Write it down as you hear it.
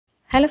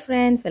Hello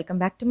friends, welcome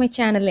back to my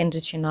channel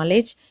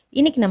EnrichYourKnowledge.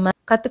 இன்னைக்கு நம்ம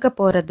கத்துக்க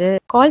போறது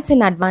calls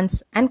in advance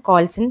and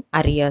calls in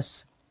arrears.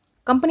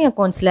 Company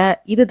accountsல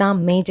இதுதான்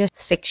major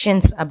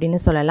sections அப்படின்னு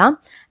சொல்லலாம்.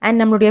 And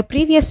நம்மளுடைய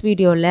previous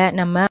videoல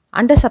நம்ம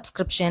under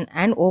subscription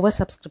and over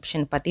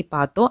subscription பத்தி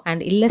பார்த்தோம்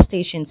and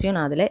illustrations-யும்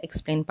நான் அதுல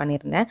explain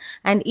பண்ணிருந்தேன்.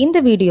 And இந்த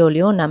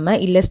வீடியோலயும் நம்ம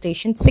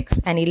illustration 6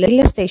 and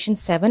illustration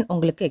 7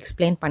 உங்களுக்கு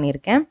explain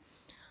பண்ணிருக்கேன்.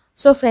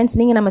 So friends,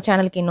 நீங்க நம்ம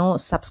சேனலுக்கு இன்னும்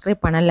subscribe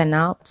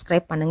பண்ணலனா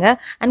subscribe பண்ணுங்க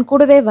and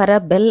கூடவே வர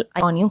bell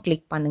icon-யும்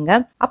click பண்ணுங்க.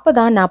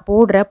 அப்பதான் நான்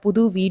போடுற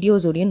புது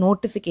வீடியோஸ் உடைய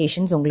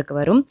notifications உங்களுக்கு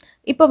வரும்.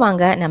 இப்போ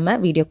வாங்க நம்ம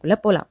வீடியோக்குள்ள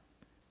போலாம்.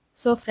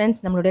 So friends,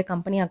 நம்மளுடைய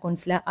company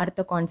accountsல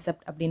அடுத்த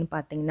concept அப்படினு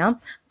பாத்தீங்கன்னா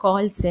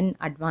calls in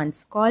advance.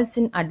 Calls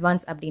in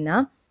advance அப்படினா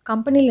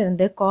கம்பெனில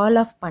இருந்து call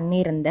off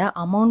பண்ணிருந்த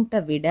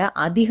amount-ஐ விட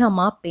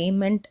அதிகமா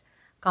payment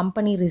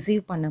company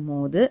receive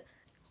பண்ணும்போது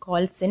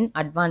calls in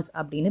advance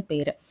அப்படின்னு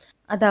பேரு.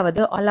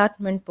 அதாவது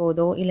allotment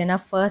போதோ இல்லனா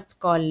first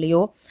call-லியோ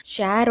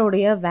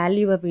ஷேரோடைய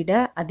வேல்யூவை விட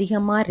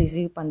அதிகமா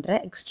ரிசீவ் பண்ற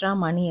எக்ஸ்ட்ரா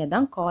மணியை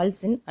தான் calls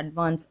in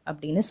advance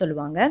அப்படின்னு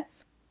சொல்லுவாங்க.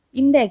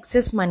 இந்த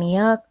எக்ஸஸ்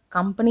மணியை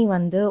கம்பெனி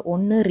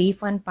ஒன்று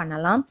ரீஃபண்ட்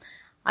பண்ணலாம்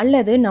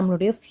அல்லது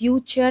நம்மளுடைய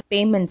ஃபியூச்சர்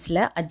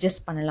பேமெண்ட்ஸில்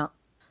அட்ஜஸ்ட் பண்ணலாம்.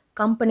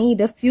 கம்பெனி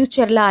இதை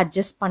ஃபியூச்சரில்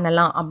அட்ஜஸ்ட்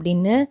பண்ணலாம்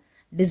அப்படின்னு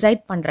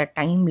டிசைட் பண்ணுற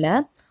டைமில்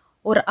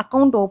ஒரு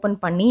அக்கௌண்ட் ஓப்பன்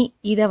பண்ணி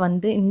இதை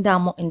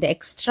இந்த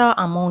எக்ஸ்ட்ரா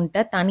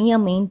அமௌண்ட்டை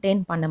தனியாக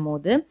மெயின்டைன்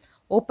பண்ணும்போது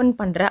ஓப்பன்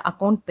பண்ணுற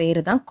அக்கௌண்ட் பேர்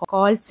தான்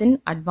calls in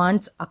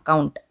advance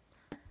account.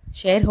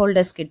 Share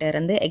holders கிட்ட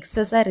இருந்து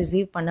எக்ஸஸாக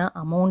ரிசீவ் பண்ண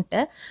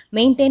அமௌண்ட்டை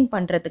மெயின்டைன்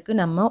பண்ணுறதுக்கு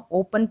நம்ம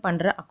ஓப்பன்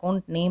பண்ணுற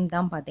அக்கௌண்ட் நேம்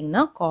தான்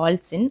பார்த்திங்கன்னா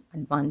calls in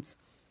advance.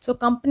 So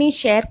company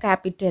share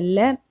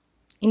கேபிட்டலில்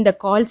இந்த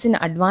கால்ஸ் இன்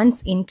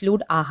அட்வான்ஸ்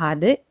இன்க்ளூட்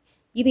ஆகாது.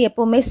 இது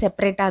எப்போவுமே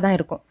செப்பரேட்டாக தான்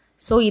இருக்கும்.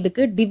 ஸோ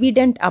இதுக்கு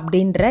டிவிடெண்ட்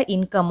அப்படின்ற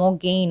இன்கமோ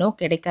கெயினோ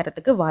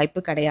கிடைக்கிறதுக்கு வாய்ப்பு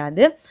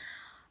கிடையாது.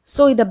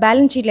 ஸோ இதை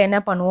பேலன்ஸ் ஷீட்டில் என்ன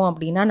பண்ணுவோம்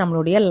அப்படின்னா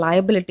நம்மளுடைய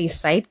liability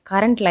side,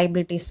 current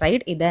liability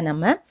side இதை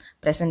நம்ம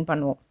ப்ரெசென்ட்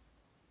பண்ணுவோம்.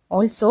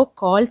 ஆல்சோ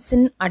கால்ஸ்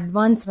இன்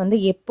அட்வான்ஸ்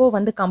எப்போ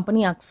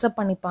கம்பெனி அக்செப்ட்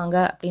பண்ணிப்பாங்க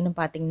அப்படின்னு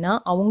பார்த்தீங்கன்னா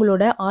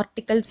அவங்களோட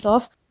ஆர்டிகல்ஸ்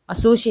ஆஃப்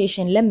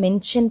அசோசியேஷனில்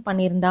மென்ஷன்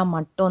பண்ணியிருந்தா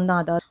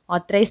மட்டும்தான், அதாவது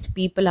ஆத்தரைஸ்ட்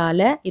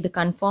பீப்புளால் இது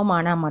கன்ஃபார்ம்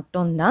ஆனால்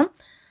மட்டும்தான்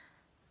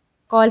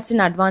கால்ஸ்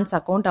இன் அட்வான்ஸ்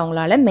அக்கௌண்ட்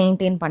அவங்களால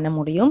மெயின்டைன் பண்ண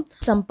முடியும்.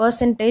 சம்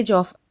பர்சன்டேஜ்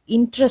ஆஃப்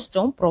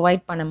இன்ட்ரெஸ்ட்டும்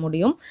ப்ரொவைட் பண்ண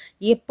முடியும்.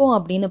 எப்போ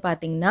அப்படின்னு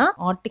பார்த்தீங்கன்னா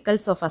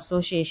ஆர்டிகல்ஸ் ஆஃப்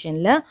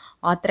அசோசியேஷனில்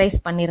ஆத்தரைஸ்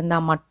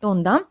பண்ணியிருந்தால்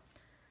மட்டும்தான்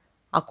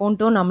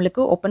அக்கௌண்ட்டும்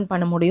நம்மளுக்கு ஓப்பன்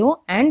பண்ண முடியும்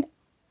அண்ட்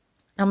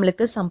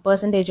நம்மளுக்கு சம்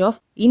பர்சன்டேஜ்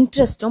ஆஃப்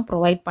இன்ட்ரெஸ்ட்டும்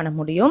ப்ரொவைட் பண்ண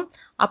முடியும்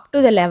up to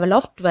the level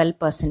of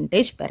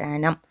 12% per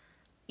annum.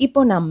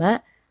 இப்போ நம்ம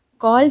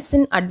calls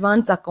in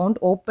advance account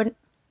open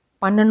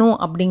பண்ணணும்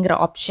அப்படிங்கிற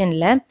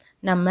ஆப்ஷனில்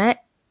நம்ம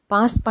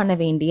பாஸ் பண்ண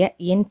வேண்டிய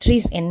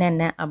என்ட்ரிஸ்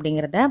என்னென்ன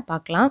அப்படிங்கிறத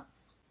பார்க்கலாம்.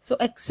 ஸோ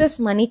எக்ஸஸ்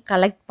மணி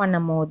கலெக்ட்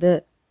பண்ணும் போது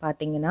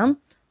பார்த்தீங்கன்னா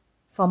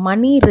for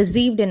money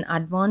received in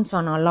advance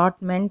on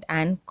allotment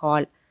and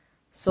call.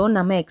 So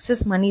நம்ம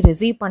எக்ஸஸ் மணி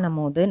ரிசீவ் பண்ணும்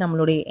போது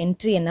நம்மளுடைய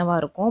என்ட்ரி என்னவா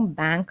இருக்கும்,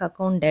 bank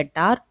account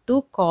debtor to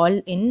call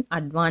in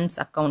advance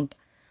account.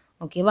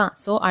 ஓகேவா?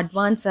 ஸோ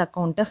அட்வான்ஸ்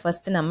அக்கௌண்ட்டை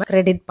ஃபஸ்ட்டு நம்ம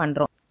கிரெடிட்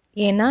பண்ணுறோம்.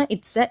 ஏன்னா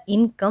இட்ஸ் அ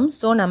இன்கம்.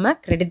 ஸோ நம்ம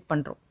கிரெடிட்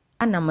பண்ணுறோம்.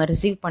 நம்ம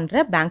ரிசீவ்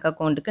பண்ணுற பேங்க்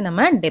அக்கௌண்ட்டுக்கு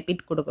நம்ம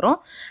டெபிட் கொடுக்குறோம்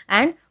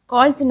அண்ட்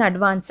கால்ஸ் இன்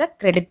அட்வான்ஸை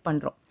கிரெடிட்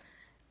பண்ணுறோம்.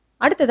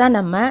 அடுத்ததாக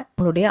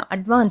நம்மளுடைய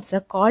அட்வான்ஸை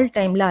கால்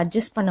டைமில்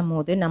அட்ஜஸ்ட் பண்ணும்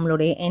போது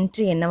நம்மளுடைய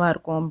என்ட்ரி என்னவாக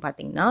இருக்கும்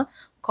பார்த்தீங்கன்னா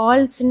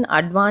calls in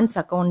advance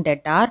account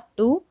debtor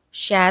to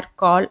share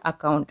call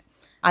account.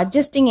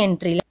 Adjusting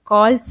என்ட்ரியில்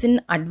calls in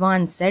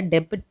அட்வான்ஸை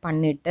debit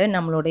பண்ணிவிட்டு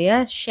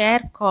நம்மளுடைய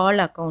ஷேர்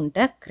கால்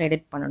அக்கௌண்ட்டை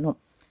கிரெடிட் பண்ணணும்.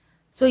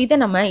 ஸோ இதை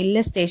நம்ம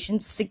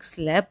இல்லஸ்ட்ரேஷன்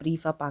 6ல்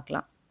ப்ரீஃபாக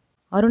பார்க்கலாம்.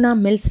 Aruna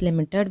Mills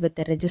Limited with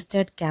a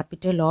registered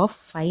capital of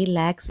 5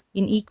 lakhs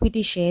in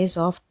equity shares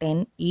of 10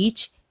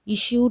 each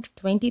issued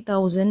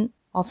 20,000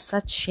 of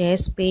such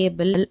shares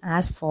payable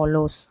as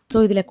follows.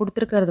 So இதில்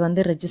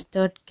கொடுத்துருக்கிறது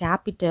registered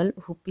capital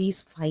rupees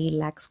 5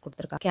 lakhs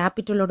கொடுத்துருக்காங்க.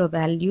 கேபிட்டலோட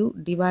வேல்யூ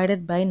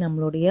டிவைடட் பை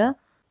நம்மளுடைய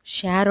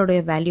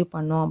ஷேரோடைய value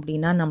பண்ணோம்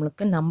அப்படின்னா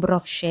நம்மளுக்கு number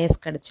of shares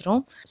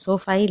கிடச்சிரும். So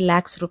 5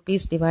 lakhs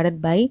rupees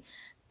divided by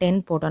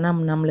 10 போட்டோன்னா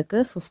நம்மளுக்கு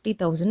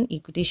 50,000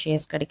 ஈக்விட்டி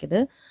ஷேர்ஸ்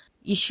கிடைக்குது.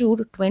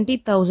 issued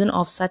 20,000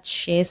 of such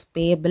shares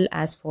payable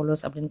as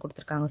follows அப்படின்னு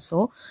கொடுத்துருக்காங்க.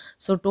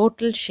 ஸோ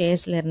டோட்டல்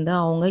ஷேர்ஸ்லேருந்து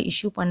அவங்க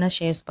இஷ்யூ பண்ண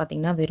ஷேர்ஸ்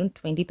பார்த்திங்கன்னா வெறும்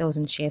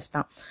 20,000 ஷேர்ஸ்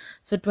தான்.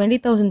 ஸோ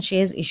 20,000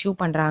 ஷேர்ஸ் இஷ்யூ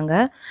பண்ணுறாங்க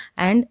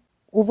அண்ட்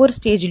ஒவ்வொரு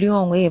ஸ்டேஜ்லேயும்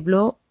அவங்க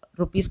எவ்வளோ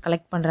ருபீஸ்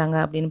கலெக்ட் பண்ணுறாங்க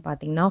அப்படின்னு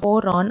பார்த்தீங்கன்னா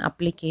 4 on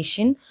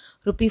application,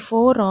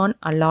 ₹4 on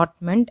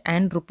allotment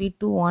and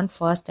 ₹2 on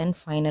first and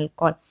final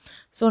call.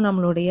 So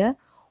நம்மளுடைய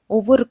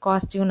ஒவ்வொரு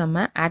காஸ்ட்டையும்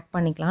நம்ம ஆட்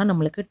பண்ணிக்கலாம்.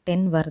 நம்மளுக்கு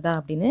 10 வருதா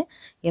அப்படின்னு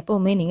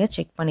எப்போவுமே நீங்கள்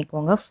செக்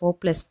பண்ணிக்கோங்க. 4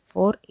 +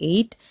 4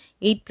 8,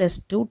 8 +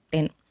 2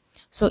 10.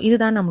 ஸோ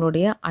இதுதான்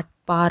நம்மளுடைய அட்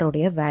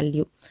பாரோடைய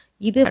வேல்யூ.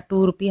 இது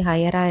 ₹2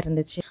 ஹையராக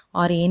இருந்துச்சு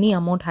ஆர் எனி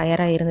அமௌண்ட்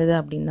ஹையராக இருந்தது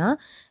அப்படின்னா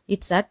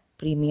இட்ஸ் அட்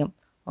ப்ரீமியம்.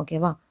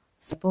 ஓகேவா?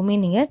 எப்போவுமே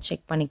நீங்கள்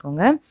செக்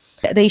பண்ணிக்கோங்க.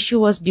 The issue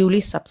was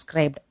duly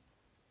subscribed.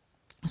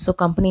 So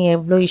company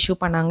எவ்வளோ இஷ்யூ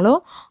பண்ணாங்களோ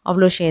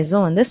அவ்வளோ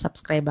ஷேர்ஸும்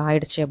சப்ஸ்கிரைப்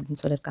ஆகிடுச்சு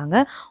அப்படின்னு சொல்லியிருக்காங்க.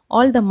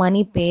 All the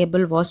money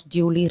payable was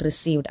duly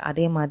received.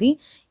 அதே மாதிரி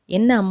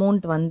என்ன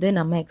அமௌண்ட் வந்து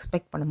நம்ம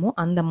எக்ஸ்பெக்ட் பண்ணமோ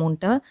அந்த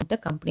அமௌண்ட்டை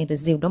கம்பெனி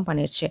ரிசீவ்டும்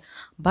பண்ணிடுச்சு.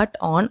 But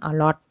on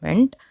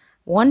allotment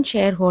one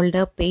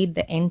shareholder paid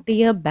the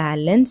entire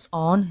balance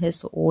on his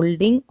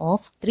holding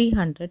of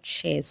 300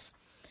 shares.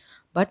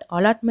 But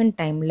allotment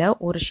டைமில்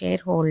ஒரு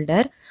ஷேர்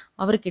ஹோல்டர்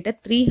அவர்கிட்ட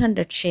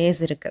 300 ஷேர்ஸ்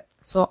இருக்குது.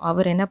 ஸோ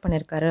அவர் என்ன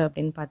பண்ணியிருக்காரு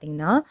அப்படின்னு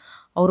பார்த்தீங்கன்னா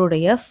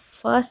அவருடைய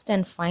ஃபர்ஸ்ட்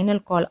அண்ட்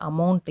ஃபைனல் கால்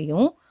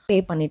அமௌண்ட்டையும் பே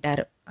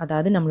பண்ணிட்டாரு.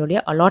 அதாவது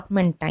நம்மளுடைய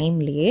அலாட்மெண்ட்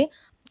டைம்லேயே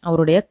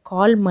அவருடைய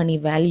கால் மணி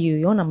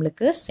வேல்யூயும்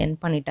நம்மளுக்கு சென்ட்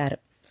பண்ணிட்டாரு.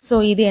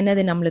 ஸோ இது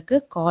என்னது நம்மளுக்கு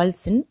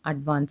கால்ஸ் இன்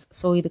அட்வான்ஸ்.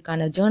 ஸோ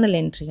இதுக்கான ஜேர்னல்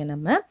என்ட்ரியை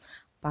நம்ம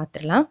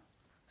பார்த்துடலாம்.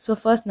 ஸோ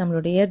ஃபர்ஸ்ட்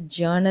நம்மளுடைய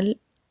ஜேர்னல்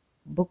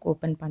புக்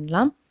ஓப்பன்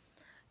பண்ணலாம்.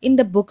 In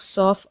the books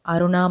of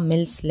Aruna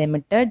Mills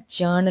Limited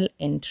journal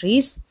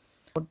entries,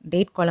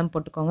 date column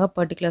போட்டுக்கோங்க,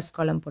 particulars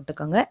column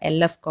போட்டுக்கோங்க,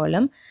 LF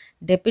column,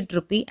 debit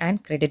rupee and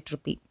credit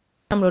rupee.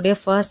 நம்மளுடைய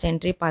first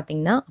entry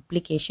பார்த்தீங்கன்னா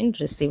application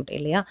received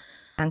இல்லையா,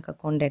 bank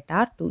account data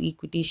to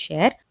equity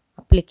share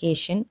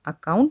application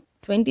account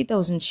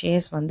 20,000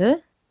 shares வந்து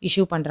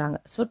issue பண்ணுறாங்க.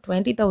 So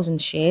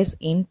 20,000 shares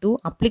into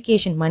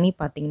application money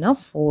பார்த்தீங்கன்னா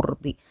 4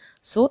 rupee.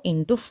 So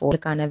into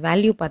 4க்கான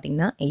value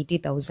பார்த்தீங்கன்னா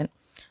 80,000.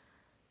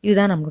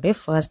 இதுதான் நம்மளுடைய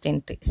ஃபர்ஸ்ட்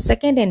என்ட்ரி.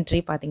 செகண்ட் என்ட்ரி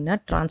பார்த்தீங்கன்னா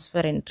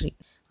ட்ரான்ஸ்ஃபர் என்ட்ரி.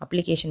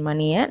 அப்ளிகேஷன்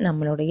மணியை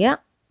நம்மளுடைய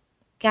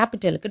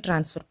கேபிட்டலுக்கு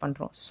ட்ரான்ஸ்ஃபர்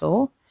பண்ணுறோம். So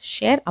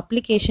share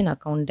application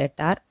account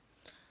debtor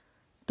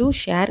to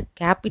share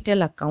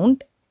capital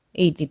account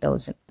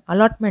 80,000.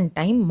 Allotment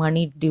time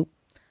money due.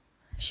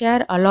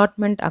 Share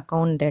allotment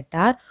account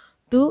debtor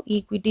to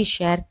equity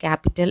share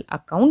capital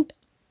account.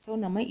 So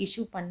நம்ம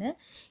issue பண்ண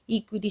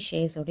equity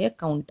ஷேர்ஸோடைய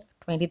count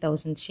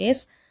 20,000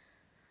 shares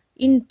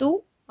into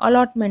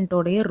allotment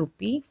உடைய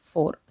rupee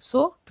 4. So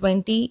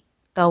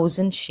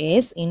 20,000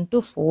 shares into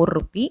 4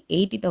 rupee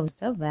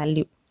 80,000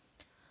 value.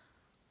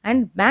 And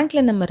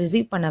bankல நம்ம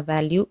receive பண்ண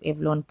value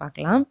எவ்வளோன்னு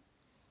பார்க்கலாம்.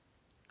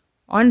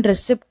 On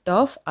receipt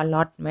of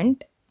allotment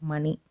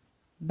money,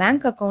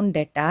 bank account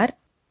debtor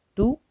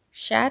to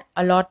share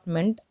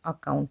allotment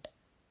account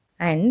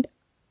and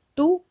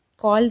to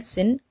calls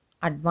in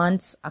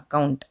advance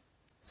account.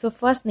 So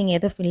first நீங்கள்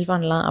எதை fill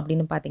பண்ணலாம்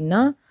அப்படின்னு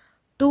பார்த்தீங்கன்னா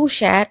டு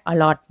ஷேர்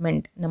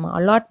அலாட்மெண்ட். நம்ம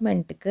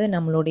அலாட்மெண்ட்டுக்கு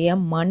நம்மளுடைய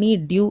மணி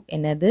டியூ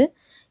என்னது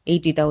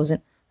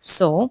 80,000.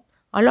 ஸோ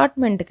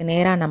அலாட்மெண்ட்டுக்கு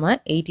நேராக நம்ம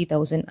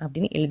 80,000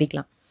 அப்படின்னு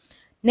எழுதிக்கலாம்.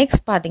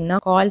 நெக்ஸ்ட் பார்த்தீங்கன்னா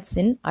calls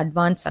in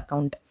advance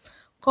account.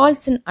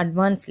 Calls இன்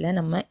அட்வான்ஸில்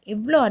நம்ம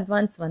எவ்வளோ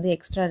அட்வான்ஸ் வந்து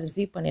எக்ஸ்ட்ரா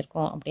ரிசீவ்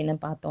பண்ணியிருக்கோம் அப்படின்னு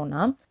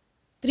பார்த்தோன்னா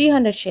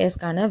 300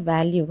 ஷேர்ஸ்க்கான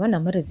வேல்யூவை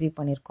நம்ம ரிசீவ்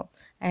பண்ணியிருக்கோம்.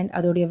 அண்ட்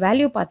அதோடைய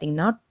வேல்யூ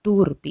பார்த்தீங்கன்னா 2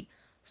 rupee.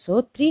 So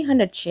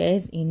 300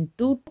 shares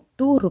into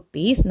 2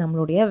 rupees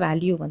நம்மளுடைய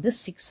வேல்யூ வந்து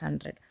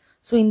 600.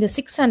 ஸோ இந்த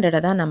 600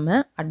 தான் நம்ம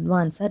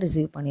அட்வான்ஸாக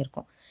ரிசீவ்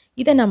பண்ணியிருக்கோம்.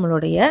 இதை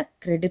நம்மளுடைய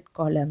கிரெடிட்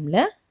காலமில்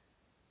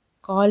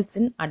கால்ஸ்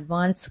இன்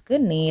அட்வான்ஸுக்கு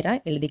நேராக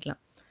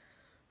எழுதிக்கலாம்.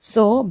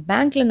 ஸோ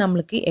பேங்க்கில்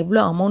நம்மளுக்கு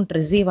எவ்வளோ அமௌண்ட்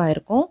ரிசீவ்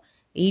ஆகிருக்கும்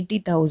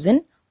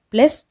 80,000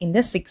 ப்ளஸ் இந்த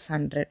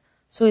 600.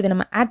 ஸோ இதை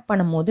நம்ம ஆட்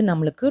பண்ணும்போது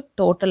நம்மளுக்கு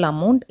டோட்டல்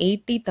அமௌண்ட்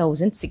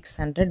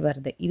 80,600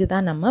 வருது.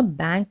 இதுதான் நம்ம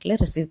பேங்க்கில்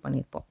ரிசீவ்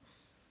பண்ணியிருப்போம்.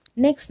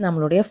 நெக்ஸ்ட்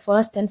நம்மளுடைய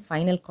first and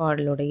final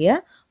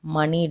காலுடைய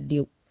money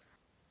due.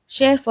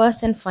 Share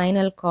first and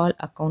final call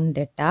account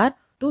debtor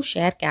to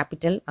share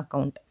capital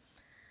account.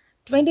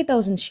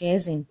 20,000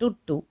 shares into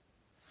 2.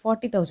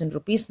 40,000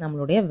 rupees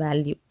நம்மளுடைய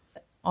வேல்யூ.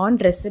 ஆன்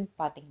ரெசிப்ட்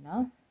பார்த்தீங்கன்னா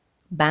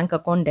பேங்க்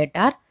அக்கௌண்ட்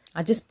டெட்டார்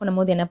அட்ஜஸ்ட்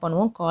பண்ணும்போது என்ன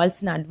பண்ணுவோம், கால்ஸ்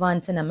இன்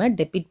அட்வான்ஸை நம்ம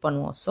டெபிட்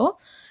பண்ணுவோம். So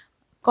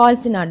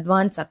calls in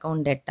advance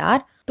account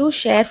debtor to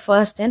share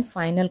first and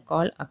final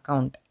call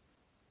account.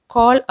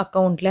 கால்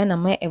அக்கௌண்ட்டில்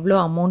நம்ம எவ்வளோ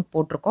அமௌண்ட்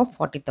போட்டிருக்கோம்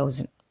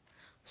 40,000.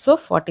 ஸோ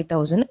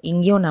 40,000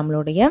 இங்கேயும்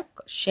நம்மளுடைய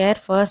ஷேர்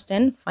ஃபர்ஸ்ட்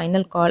அண்ட்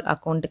ஃபைனல் கால்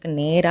அக்கௌண்ட்டுக்கு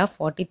நேராக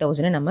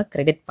 40,000 நம்ம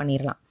கிரெடிட்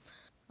பண்ணிடலாம்.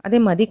 அதே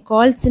மாதிரி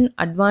கால்ஸ் இன்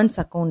அட்வான்ஸ்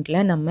அக்கௌண்ட்டில்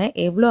நம்ம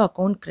எவ்வளோ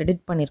அக்கௌண்ட்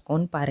கிரெடிட்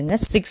பண்ணியிருக்கோம்னு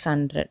பாருங்கள்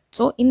 600.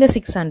 ஸோ இந்த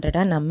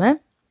 600 நம்ம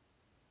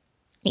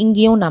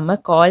இங்கேயும் நம்ம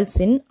கால்ஸ்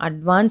இன்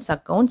அட்வான்ஸ்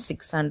அக்கௌண்ட்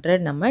 600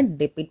 நம்ம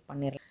டெபிட்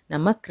பண்ணிடலாம்.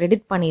 நம்ம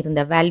கிரெடிட்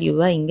பண்ணியிருந்த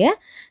வேல்யூவை இங்கே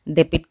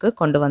டெபிட்க்கு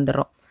கொண்டு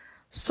வந்துடுறோம்.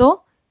 ஸோ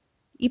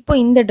இப்போ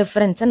இந்த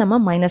டிஃப்ரென்ஸை நம்ம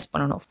மைனஸ்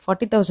பண்ணணும்.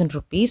 40,000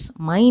 rupees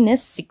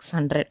மைனஸ்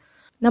 600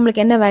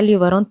 நம்மளுக்கு என்ன வேல்யூ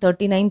வரும்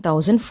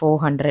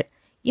 39,400.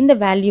 இந்த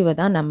வேல்யூவை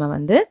தான் நம்ம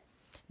வந்து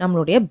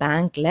நம்மளுடைய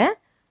பேங்க்கில்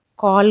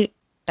கால்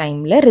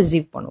டைமில்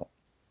ரிசீவ் பண்ணுவோம்.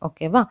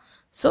 ஓகேவா?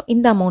 ஸோ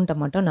இந்த அமௌண்ட்டை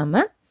மட்டும்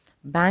நம்ம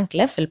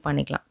பேங்க்கில் ஃபில்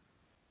பண்ணிக்கலாம்.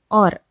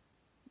 ஆர்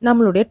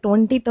நம்மளுடைய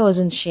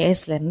 20,000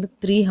 ஷேர்ஸ்லேருந்து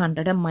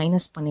 300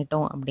 மைனஸ்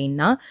பண்ணிட்டோம்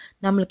அப்படின்னா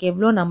நம்மளுக்கு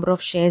எவ்வளோ நம்பர்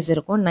ஆஃப் ஷேர்ஸ்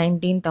இருக்கும்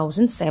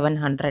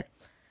 19,700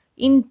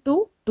 இன்டூ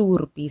 2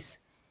 rupees.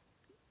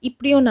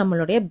 இப்படியும்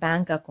நம்மளுடைய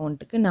பேங்க்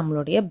அக்கௌண்ட்டுக்கு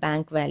நம்மளுடைய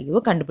பேங்க் வேல்யூவை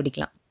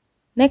கண்டுபிடிக்கலாம்.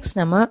 நெக்ஸ்ட்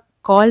நம்ம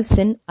கால்ஸ்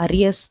இன்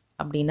அரியர்ஸ்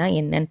அப்படின்னா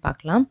என்னன்னு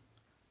பார்க்கலாம்.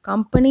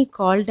 கம்பெனி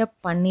கால்டப்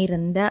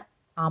பண்ணியிருந்த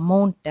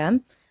அமௌண்ட்டை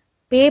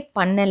பே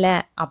பண்ணலை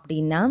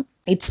அப்படின்னா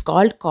it's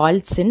called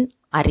calls in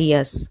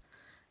arrears.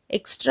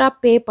 Extra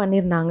pay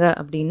பண்ணியிருந்தாங்க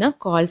அப்படின்னா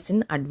கால்ஸ்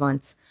இன்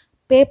அட்வான்ஸ்.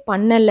 பே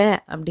பண்ணலை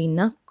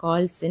அப்படின்னா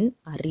கால்ஸ் இன்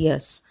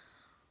அரியர்ஸ்.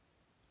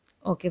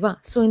 ஓகேவா?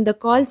 ஸோ இந்த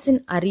கால்ஸ்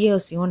இன்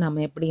அரியர்ஸையும்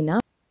நம்ம எப்படின்னா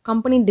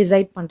கம்பெனி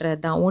டிசைட் பண்ணுறது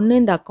தான். ஒன்று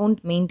இந்த அக்கௌண்ட்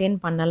மெயின்டைன்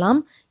பண்ணலாம்,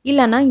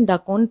 இல்லைனா இந்த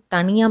அக்கௌண்ட்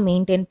தனியாக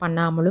மெயின்டைன்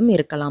பண்ணாமலும்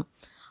இருக்கலாம்.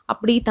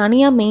 அப்படி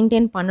தனியாக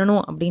மெயின்டைன்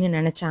பண்ணணும் அப்படின்னு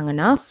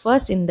நினச்சாங்கன்னா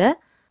ஃபர்ஸ்ட் இந்த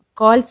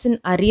கால்ஸ் இன்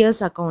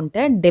அரியர்ஸ்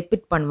அக்கௌண்ட்டை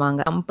டெபிட் பண்ணுவாங்க.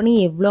 கம்பெனி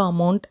எவ்வளோ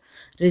அமௌண்ட்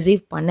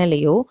ரிசீவ்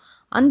பண்ணலையோ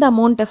அந்த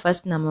அமௌண்ட்டை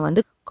ஃபர்ஸ்ட் நம்ம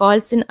வந்து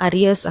கால்ஸ் இன்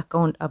அரியர்ஸ்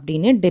அக்கௌண்ட்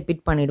அப்படின்னு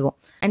டெபிட் பண்ணிடுவோம்.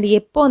 அண்ட்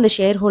எப்போ அந்த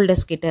ஷேர்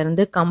ஹோல்டர்ஸ் கிட்ட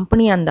இருந்து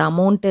கம்பெனி அந்த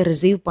அமௌண்ட்டை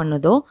ரிசீவ்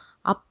பண்ணுதோ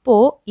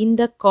அப்போது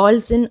இந்த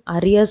கால்ஸ் இன்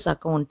அரியர்ஸ்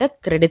அக்கௌண்ட்டை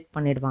கிரெடிட்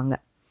பண்ணிடுவாங்க.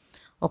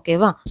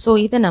 ஓகேவா? ஸோ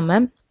இதை நம்ம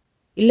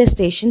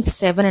இல்லஸ்ட்ரேஷன்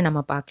 7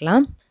 நம்ம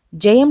பார்க்கலாம்.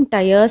 ஜெயம்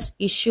tyres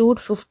issued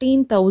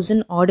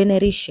 15,000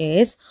 ordinary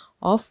shares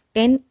of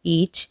 10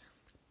 each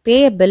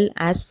payable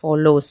as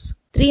follows: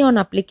 3 on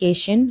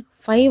application,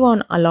 5 on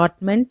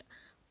allotment,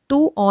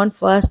 2 on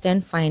first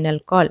and final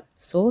call.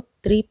 So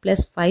 3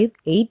 plus 5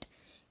 8,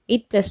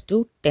 8 plus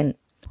 2 10.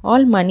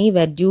 All money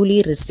were duly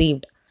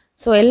received.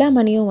 So எல்லா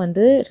மணியும்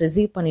வந்து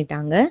ரிசீவ்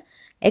பண்ணிட்டாங்க.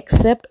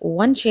 Accept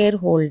one share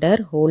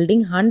holder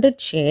holding 100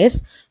 shares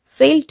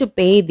failed to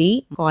pay the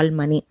call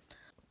money.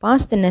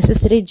 Pass the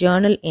necessary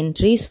journal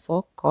entries for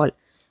call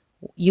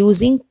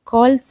using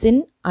calls in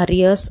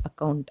arrears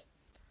account.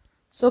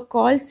 So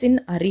calls in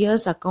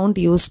arrears account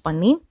use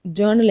பண்ணி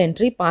Journal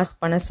entry pass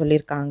பண்ண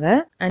சொல்லியிருக்காங்க.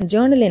 And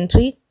Journal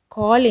entry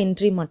call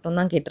entry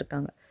மட்டும்தான்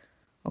கேட்டிருக்காங்க.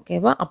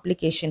 ஓகேவா?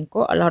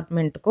 அப்ளிகேஷனுக்கோ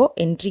அலாட்மெண்ட்டுக்கோ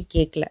entry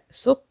கேட்கல.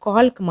 So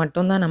Calc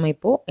மட்டும்தான் நம்ம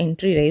இப்போது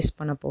என்ட்ரி ரைஸ்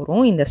பண்ண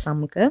போகிறோம் இந்த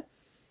சம்முக்கு.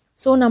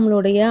 ஸோ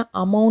நம்மளுடைய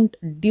அமௌண்ட்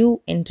டியூ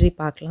என்ட்ரி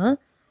பார்க்கலாம்.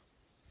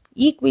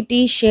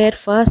 Equity share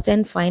first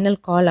and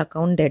final call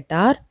account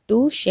debtor to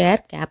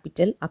share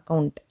capital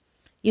account.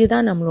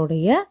 இதுதான்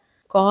நம்மளுடைய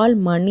கால்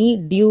மணி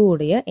டியூ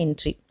உடைய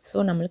என்ட்ரி. ஸோ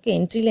நம்மளுக்கு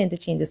என்ட்ரியில் எந்த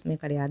சேஞ்சஸுமே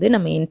கிடையாது.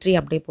 நம்ம என்ட்ரி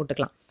அப்படியே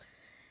போட்டுக்கலாம்.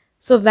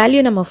 ஸோ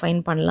வேல்யூ நம்ம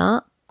ஃபைன் பண்ணலாம்.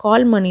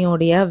 கால்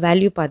மணியோடைய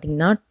வேல்யூ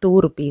பார்த்திங்கன்னா 2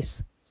 rupees.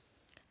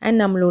 அண்ட்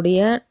நம்மளுடைய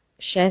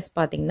ஷேர்ஸ்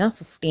பார்த்திங்கன்னா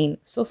 15.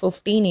 ஸோ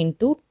 15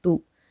 into 2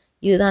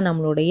 இதுதான்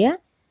நம்மளுடைய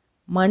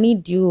மணி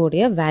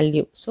டியூவோடைய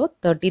வேல்யூ. ஸோ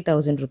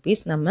 30,000 rupees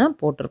நம்ம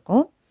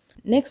போட்டிருக்கோம்.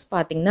 நெக்ஸ்ட்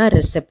பார்த்திங்கன்னா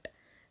ரிசிப்ட்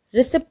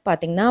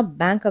பார்த்திங்கன்னா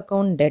பேங்க்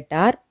அக்கௌண்ட்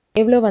டெட்டார்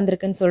எவ்வளோ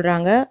வந்திருக்குன்னு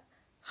சொல்கிறாங்க.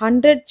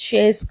 100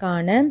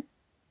 sharesக்கான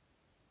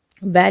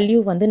வேல்யூ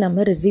வந்து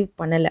நம்ம ரிசீவ்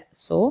பண்ணலை.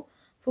 ஸோ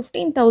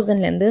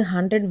 15,000லேருந்து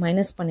 100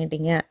 மைனஸ்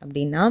பண்ணிட்டீங்க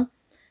அப்படின்னா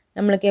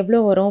நம்மளுக்கு எவ்வளோ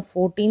வரும்?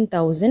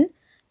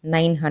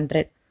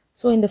 14,900.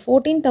 ஸோ இந்த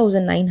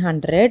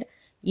 14,900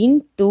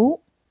 into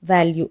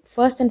value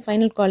first and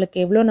final காலுக்கு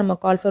எவ்வளோ நம்ம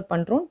கால் ஃபர்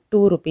பண்ணுறோம்?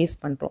 2 rupees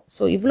பண்ணுறோம்.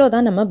 ஸோ இவ்வளோ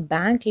தான் நம்ம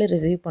பேங்க்கில்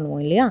ரிசீவ்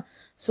பண்ணுவோம் இல்லையா?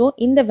 ஸோ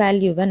இந்த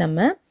வேல்யூவை நம்ம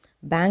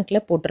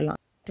பேங்க்கில் போட்டுடலாம்.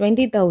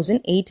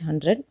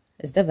 20,800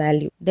 is the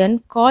value. Then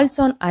calls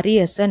on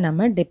arrears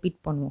நம்ம டெபிட்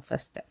பண்ணுவோம்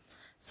ஃபஸ்ட்டு.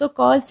 ஸோ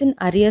கால்ஸ் இன்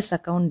அரியர்ஸ்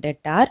அக்கௌண்ட்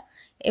டெட்டார்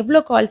எவ்வளோ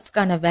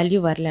கால்ஸ்க்கான வேல்யூ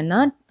வரலன்னா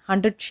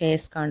 100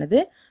 sharesக்கானது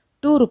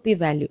 2 rupee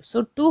வேல்யூ. ஸோ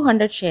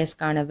 200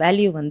 sharesக்கான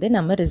வேல்யூ வந்து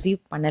நம்ம ரிசீவ்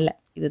பண்ணலை.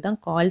 இதுதான்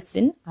calls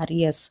in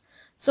arrears.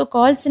 So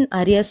calls in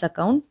arrears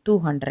account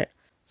 200.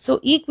 So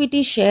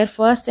equity share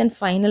first and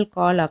final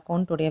call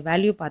அக்கௌண்ட்டுடைய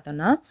value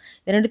பார்த்தோன்னா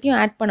இது ரெண்டுத்தையும்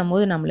ஆட்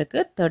பண்ணும்போது நம்மளுக்கு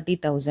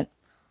 30,000.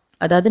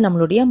 அதாவது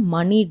நம்மளுடைய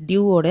மணி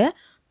டியூவோட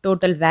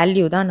டோட்டல்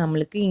வேல்யூ தான்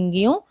நம்மளுக்கு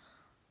இங்கேயும்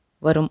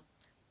வரும்.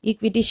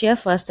 Equity share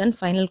first and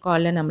final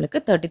காலில் நம்மளுக்கு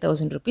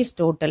 30,000 rupees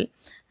டோட்டல்.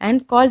 அண்ட்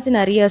கால்ஸ் இன்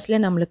அரியர்ஸில்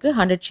நம்மளுக்கு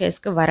 100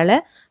 sharesக்கு வரலை.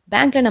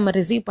 பேங்க்கில் நம்ம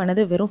ரிசீவ்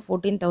பண்ணது வெறும்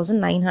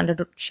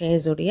 14,900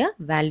 sharesஉடைய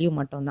வேல்யூ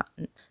மட்டும்தான்.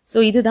 ஸோ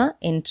இதுதான்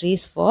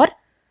entries for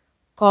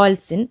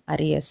calls in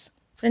arrears.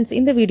 Friends,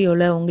 இந்த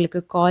வீடியோவில்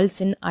உங்களுக்கு calls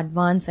in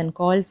advance and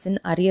calls இன்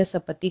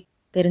அரியர்ஸை பற்றி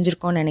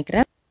தெரிஞ்சிருக்கோன்னு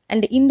நினைக்கிறேன்.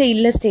 அண்ட் இந்த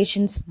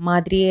இல்லஸ்ட்ரேஷன்ஸ்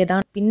மாதிரியே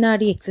தான்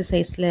பின்னாடி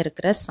எக்ஸசைஸில்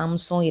இருக்கிற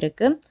சம்ஸும்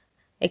இருக்குது.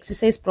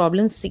 Exercise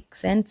problem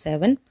 6 and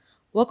 7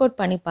 work out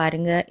பண்ணி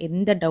பாருங்கள்.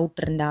 எந்த டவுட்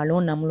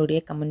இருந்தாலும் நம்மளுடைய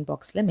கமெண்ட்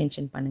பாக்ஸில்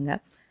மென்ஷன் பண்ணுங்கள்.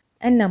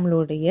 அண்ட்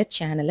நம்மளுடைய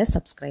சேனலை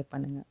சப்ஸ்கிரைப்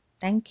பண்ணுங்கள்.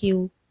 தேங்க்யூ.